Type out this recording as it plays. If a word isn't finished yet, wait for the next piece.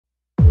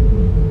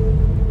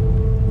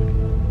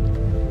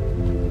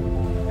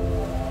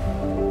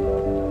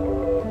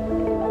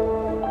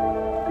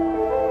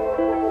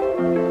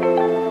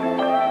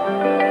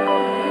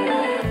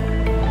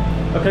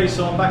Okay,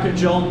 so I'm back at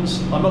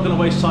John's. I'm not going to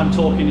waste time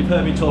talking. You've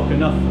heard me talk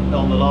enough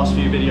on the last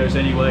few videos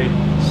anyway.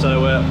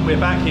 So we're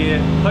back here,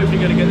 hopefully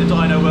going to get the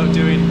dyno work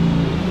doing.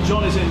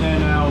 John is in there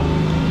now.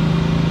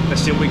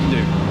 Let's see what we can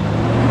do.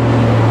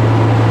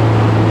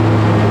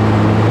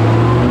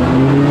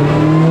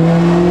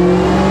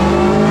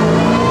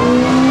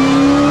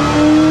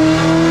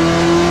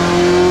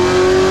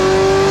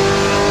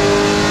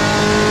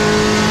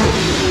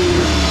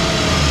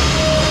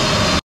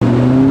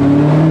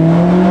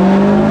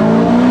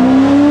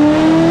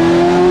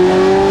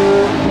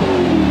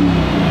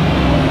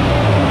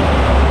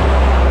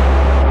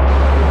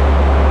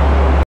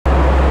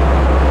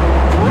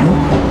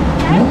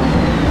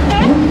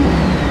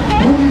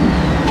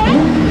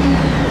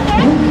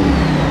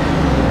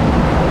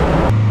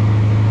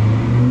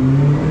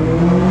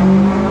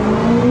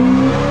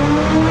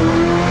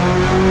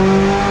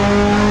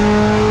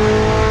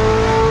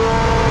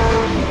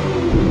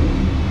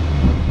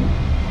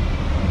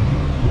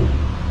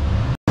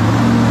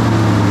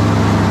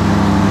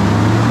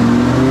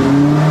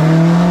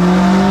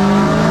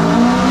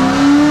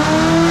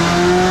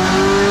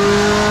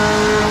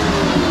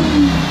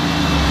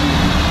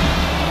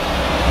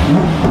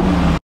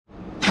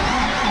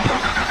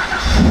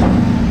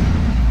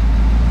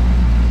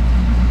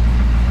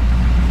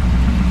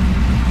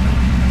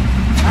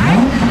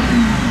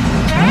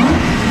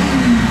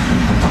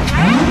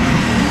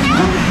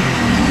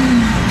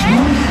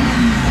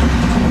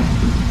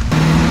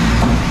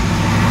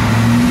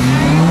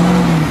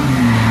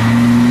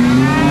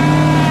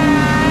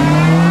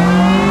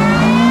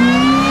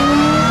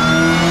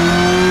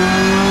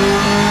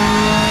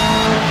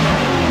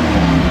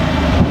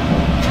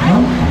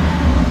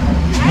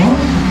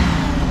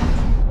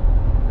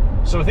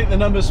 So I think the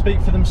numbers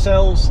speak for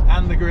themselves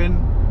and the grin.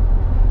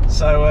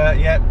 So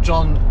yeah,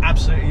 John,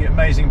 absolutely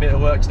amazing bit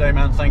of work today,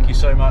 man. Thank you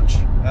so much.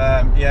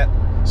 Yeah,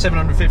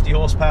 750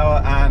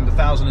 horsepower and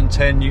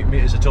 1010 Newton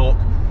meters of torque.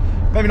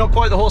 Maybe not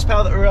quite the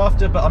horsepower that we're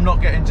after, but I'm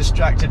not getting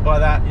distracted by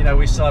that. You know,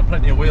 we still have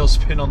plenty of wheel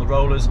spin on the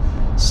rollers.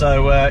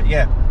 So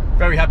yeah,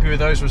 very happy with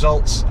those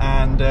results.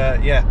 And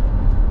yeah,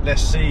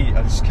 let's see.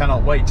 I just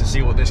cannot wait to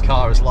see what this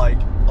car is like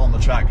on the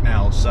track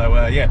now.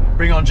 So yeah,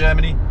 bring on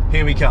Germany.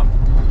 Here we come.